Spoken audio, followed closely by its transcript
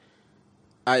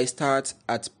I start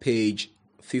at page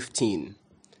 15.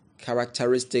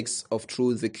 Characteristics of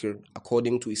true dhikr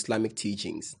according to Islamic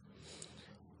teachings.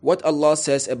 What Allah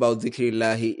says about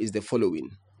dhikrillahi is the following.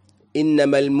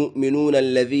 إنما المؤمنون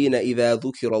الذين إذا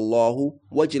ذكر الله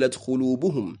وجلت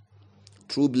قلوبهم.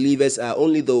 True believers are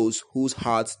only those whose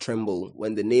hearts tremble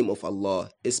when the name of Allah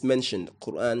is mentioned.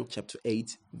 Quran chapter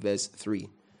 8 verse 3.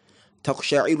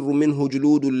 تقشعر منه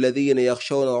جلود الذين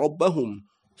يخشون ربهم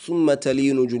ثم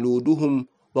تلين جلودهم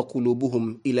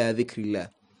وقلوبهم إلى ذكر الله.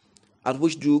 At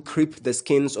which do creep the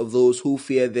skins of those who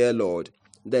fear their Lord,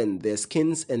 then their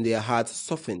skins and their hearts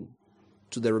soften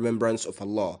to the remembrance of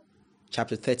Allah.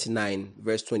 Chapter 39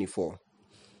 verse 24.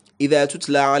 إذا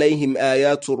تتلى عليهم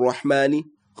آيات الرحمن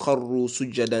خروا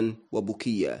سجدا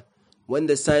وبكيا. When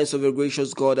the signs of a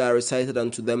gracious God are recited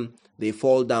unto them, they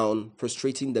fall down,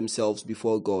 prostrating themselves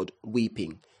before God,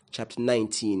 weeping. Chapter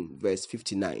 19, verse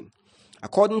 59.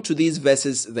 According to these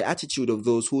verses, the attitude of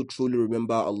those who truly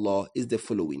remember Allah is the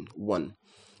following. 1.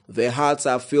 Their hearts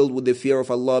are filled with the fear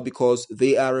of Allah because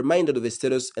they are reminded of the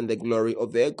status and the glory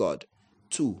of their God.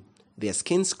 2. Their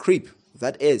skins creep,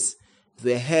 that is,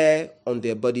 their hair on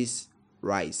their bodies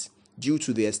rise due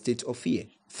to their state of fear.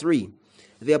 3.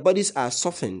 Their bodies are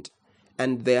softened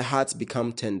and their hearts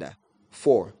become tender.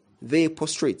 4. They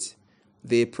prostrate.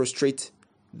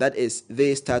 That is,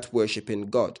 they start worshipping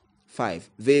God. 5.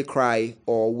 They cry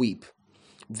or weep.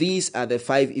 These are the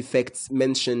 5 effects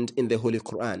mentioned in the Holy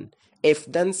Quran.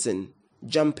 If dancing,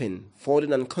 jumping,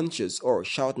 falling unconscious, or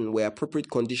shouting were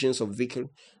appropriate conditions of dhikr,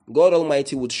 God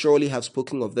Almighty would surely have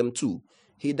spoken of them too.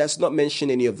 He does not mention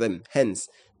any of them, hence,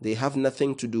 they have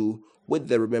nothing to do with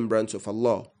the remembrance of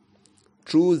Allah.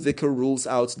 True dhikr rules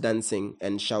out dancing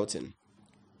and shouting.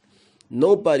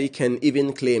 Nobody can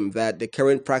even claim that the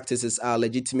current practices are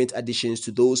legitimate additions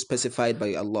to those specified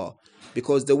by Allah,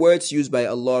 because the words used by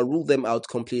Allah rule them out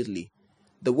completely.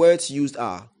 The words used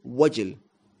are wajl,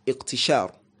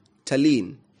 iqtishar,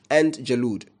 talin, and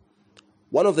jalud.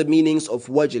 One of the meanings of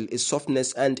wajl is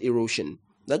softness and erosion.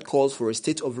 That calls for a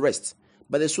state of rest.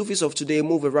 But the Sufis of today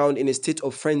move around in a state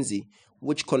of frenzy,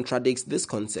 which contradicts this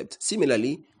concept.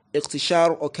 Similarly,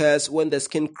 iqtishar occurs when the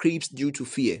skin creeps due to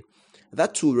fear.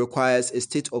 That too requires a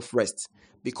state of rest,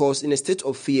 because in a state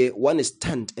of fear, one is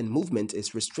stunned and movement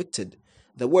is restricted.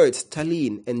 The words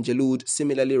talin and jalud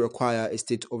similarly require a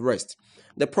state of rest.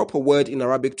 The proper word in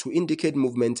Arabic to indicate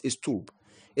movement is turb.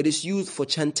 It is used for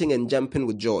chanting and jumping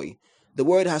with joy. The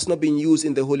word has not been used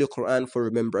in the Holy Quran for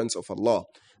remembrance of Allah.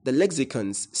 The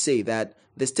lexicons say that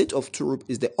the state of turb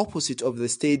is the opposite of the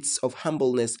states of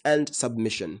humbleness and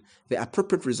submission, the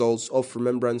appropriate results of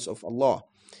remembrance of Allah.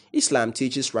 Islam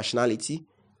teaches rationality,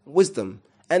 wisdom,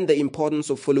 and the importance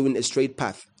of following a straight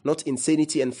path, not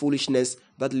insanity and foolishness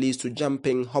that leads to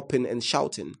jumping, hopping, and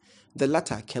shouting. The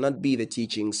latter cannot be the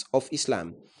teachings of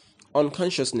Islam.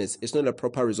 Unconsciousness is not a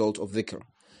proper result of dhikr.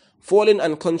 Falling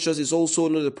unconscious is also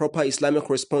not a proper Islamic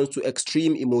response to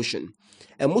extreme emotion.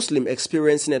 A Muslim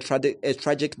experiencing a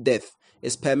tragic death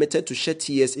is permitted to shed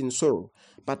tears in sorrow,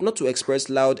 but not to express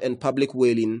loud and public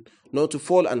wailing, nor to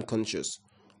fall unconscious.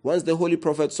 Once the Holy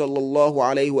Prophet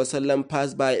ﷺ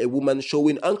passed by a woman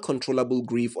showing uncontrollable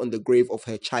grief on the grave of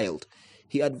her child.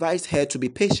 He advised her to be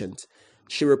patient.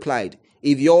 She replied,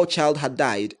 "If your child had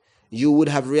died, you would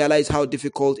have realized how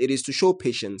difficult it is to show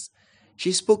patience."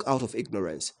 She spoke out of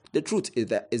ignorance. The truth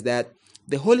is that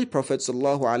the Holy Prophet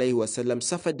ﷺ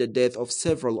suffered the death of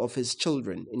several of his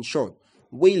children. In short,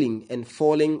 wailing and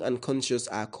falling unconscious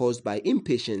are caused by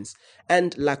impatience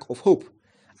and lack of hope.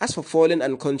 As for falling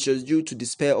unconscious due to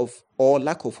despair of or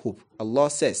lack of hope, Allah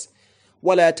says,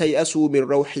 وَلَا تَيْأَسُوا مِنْ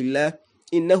رَوْحِ اللَّهِ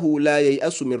إِنَّهُ لَا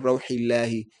يَيْأَسُ مِنْ رَوْحِ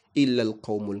اللَّهِ إِلَّا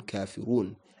الْقَوْمُ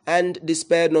الْكَافِرُونَ. And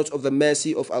despair not of the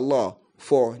mercy of Allah,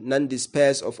 for none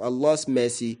despairs of Allah's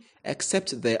mercy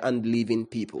except the unbelieving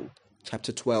people.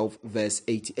 Chapter 12, verse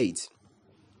 88.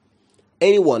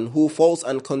 Anyone who falls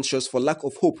unconscious for lack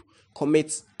of hope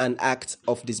commits an act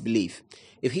of disbelief.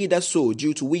 If he does so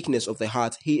due to weakness of the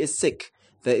heart, he is sick.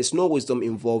 There is no wisdom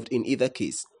involved in either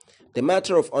case. The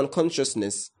matter of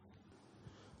unconsciousness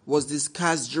was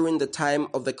discussed during the time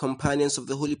of the companions of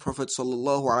the Holy Prophet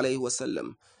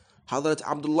ﷺ. Hazrat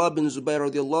Abdullah bin Zubayr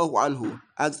radiallahu anhu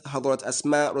asked Hazrat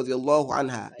Asma radiallahu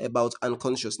anha about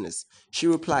unconsciousness. She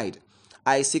replied,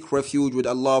 "I seek refuge with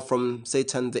Allah from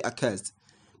Satan the accursed."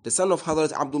 The son of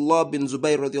Hazrat Abdullah bin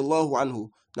Zubayr radiallahu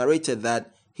anhu narrated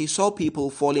that he saw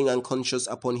people falling unconscious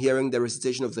upon hearing the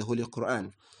recitation of the Holy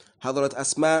Quran. Hazrat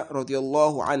Asma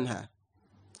radiallahu anha,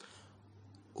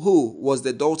 who was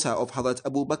the daughter of Hazrat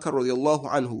Abu Bakr radiallahu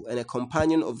anhu and a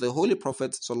companion of the Holy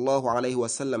Prophet sallallahu alaihi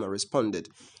wasallam, responded,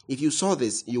 "If you saw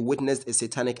this, you witnessed a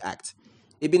satanic act."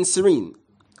 Ibn Sirin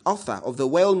author of the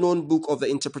well-known book of the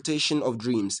interpretation of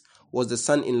dreams, was the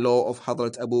son-in-law of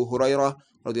Hazrat Abu Hurairah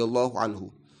radiallahu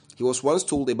anhu. He was once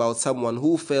told about someone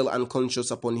who fell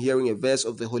unconscious upon hearing a verse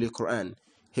of the Holy Quran.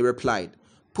 He replied,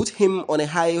 "Put him on a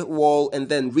high wall and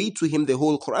then read to him the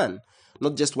whole Quran,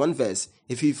 not just one verse.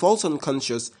 If he falls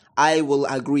unconscious, I will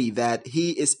agree that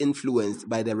he is influenced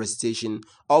by the recitation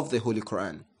of the Holy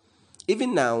Quran."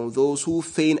 Even now, those who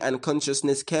feign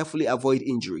unconsciousness carefully avoid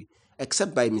injury,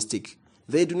 except by mistake.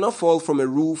 They do not fall from a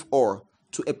roof or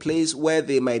to a place where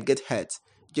they might get hurt.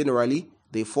 Generally,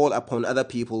 they fall upon other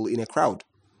people in a crowd.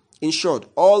 In short,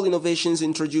 all innovations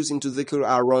introduced into dhikr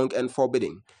are wrong and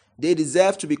forbidden. They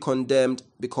deserve to be condemned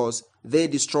because they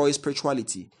destroy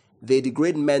spirituality. They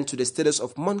degrade men to the status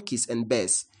of monkeys and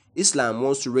bears. Islam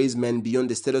wants to raise men beyond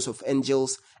the status of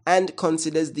angels and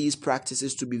considers these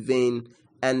practices to be vain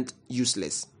and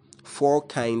useless. 4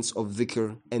 kinds of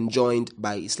dhikr enjoined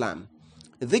by Islam.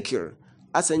 Dhikr,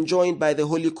 as enjoined by the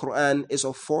Holy Quran, is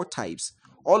of 4 types.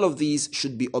 All of these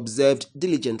should be observed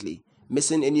diligently.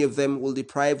 Missing any of them will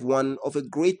deprive one of a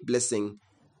great blessing.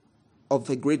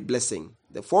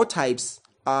 The 4 types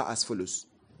are as follows.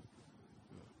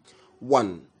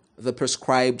 1. The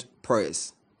prescribed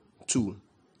prayers. 2.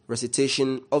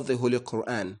 Recitation of the Holy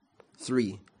Quran.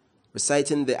 3.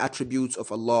 Reciting the attributes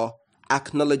of Allah,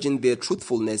 acknowledging their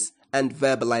truthfulness and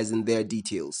verbalizing their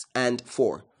details. And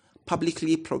 4.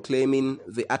 Publicly proclaiming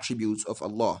the attributes of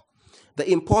Allah. The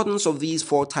importance of these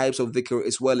 4 types of dhikr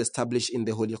is well established in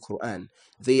the Holy Quran.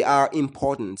 They are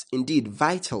important, indeed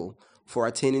vital, for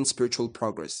attaining spiritual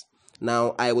progress.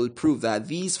 Now, I will prove that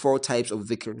these 4 types of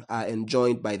dhikr are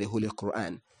enjoined by the Holy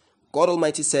Quran. God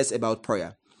Almighty says about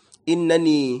prayer,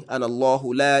 "Innani ana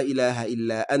Allahu la ilaha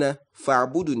illa ana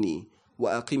fa'buduni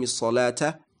wa aqimis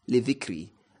salata li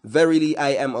dhikri." Verily, I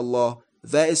am Allah.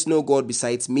 There is no God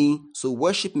besides me, so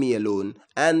worship me alone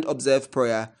and observe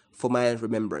prayer for my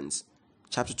remembrance.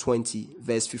 Chapter 20,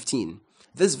 verse 15.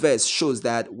 This verse shows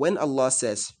that when Allah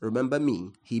says, "Remember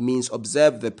me," He means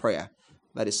observe the prayer,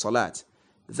 that is salat.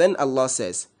 Then Allah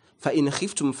says, فَإِنْ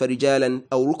خِفْتُمْ فَرِجَالًا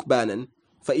أَوْ رُكْبَانًا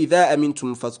فَإِذَا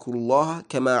أَمِنْتُمْ فَاذْكُرُوا اللَّهَ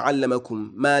كَمَا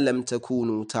عَلَّمَكُمْ مَا لَمْ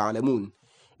تَكُونُوا تَعْلَمُونَ.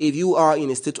 If you are in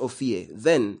a state of fear,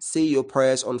 then say your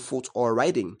prayers on foot or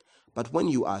riding. But when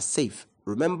you are safe,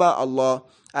 remember Allah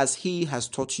as He has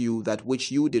taught you that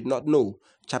which you did not know.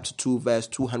 Chapter 2, verse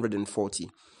 240.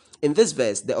 In this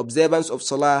verse, the observance of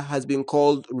Salah has been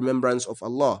called remembrance of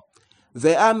Allah.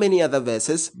 There are many other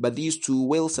verses, but these 2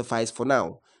 will suffice for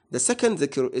now. The second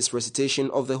dhikr is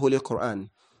recitation of the Holy Quran.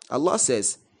 Allah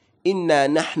says, "Inna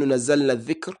nahnu nazzalna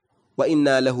dhikr wa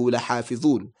inna lahu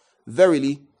lahafidhun."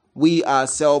 Verily, we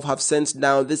ourselves have sent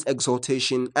down this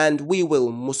exhortation and we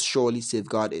will most surely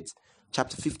safeguard it.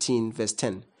 Chapter 15, verse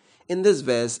 10. In this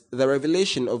verse, the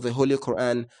revelation of the Holy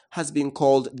Quran has been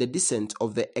called the descent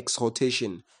of the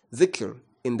exhortation, dhikr,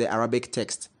 in the Arabic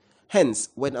text. Hence,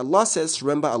 when Allah says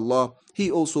remember Allah, He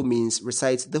also means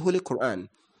recite the Holy Quran.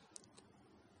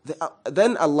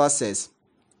 Then Allah says,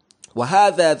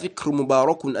 وَهَذَا ذِكْرٌ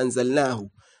مُبَارَكٌ أَنزَلْنَاهُ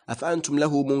أَفَأَنْتُمْ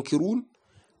لَهُ مُنْكِرُونَ.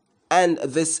 And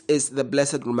this is the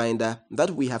blessed reminder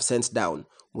that we have sent down.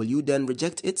 Will you then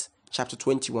reject it? Chapter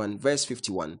 21, verse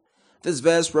 51. This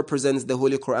verse represents the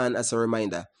Holy Quran as a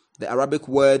reminder. The Arabic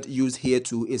word used here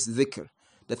too is dhikr.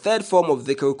 The third form of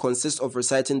dhikr consists of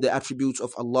reciting the attributes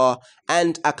of Allah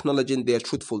and acknowledging their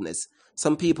truthfulness.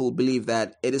 Some people believe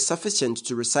that it is sufficient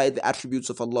to recite the attributes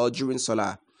of Allah during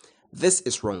Salah. This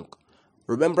is wrong.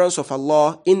 Remembrance of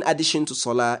Allah in addition to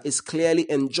Salah is clearly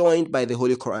enjoined by the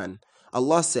Holy Quran.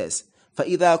 Allah says,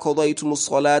 فَإِذَا قَضَيْتُمُ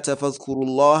الصَّلَاةَ فَاذْكُرُوا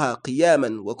اللَّهَ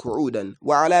قِيَامًا وَقُعُودًا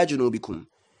وَعَلَى جُنُوبِكُمْ.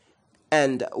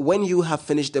 And when you have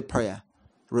finished the prayer,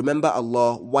 remember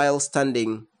Allah while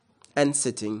standing and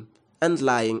sitting and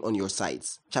lying on your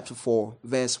sides. Chapter 4,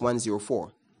 verse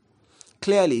 104.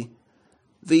 Clearly,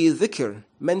 the dhikr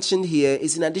mentioned here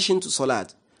is in addition to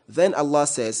Salat. Then Allah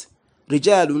says,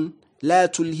 رِجَالٌ لا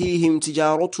تلهيهم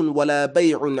تجارة ولا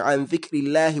بيع عن ذكر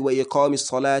الله وإقام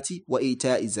الصلاة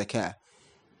وإيتاء الزكاة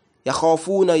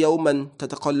يخافون يوما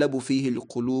تتقلب فيه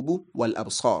القلوب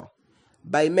والأبصار.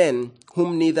 By men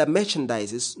whom neither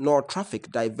merchandises nor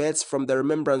traffic diverts from the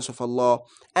remembrance of Allah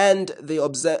and the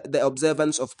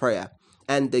observance of prayer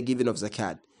and the giving of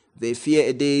zakat. They fear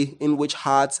a day in which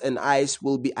hearts and eyes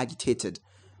will be agitated.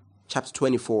 Chapter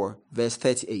 24, verse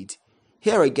 38.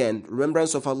 Here again,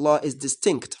 remembrance of Allah is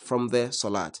distinct from the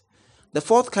salat. The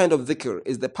fourth kind of dhikr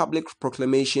is the public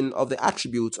proclamation of the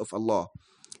attributes of Allah.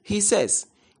 He says,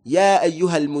 يَا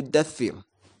أَيُّهَا الْمُدَّثِّرُ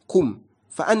قُمْ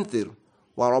فَأَنذِرْ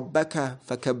وَرَبَّكَ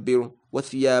فَكَبِّرْ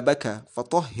وَثِيَابَكَ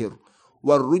فَطَهِّرْ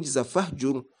وَالرُّجْزَ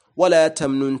فَهْجُرْ وَلَا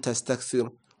تَمْنُنْ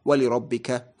تَسْتَكْثِرْ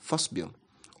وَلِرَبِّكَ فَاصْبِرْ.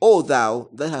 O thou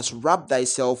that hast wrapped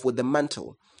thyself with the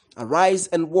mantle, arise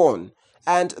and warn,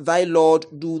 and thy Lord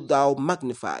do thou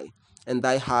magnify, and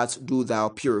thy heart do thou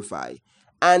purify,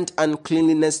 and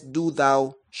uncleanliness do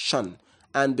thou shun,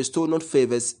 and bestow not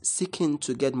favors, seeking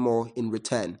to get more in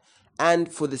return.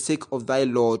 And for the sake of thy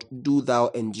Lord do thou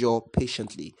endure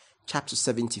patiently. Chapter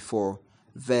 74,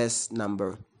 verse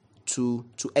number 2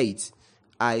 to 8.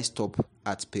 I stop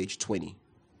at page 20.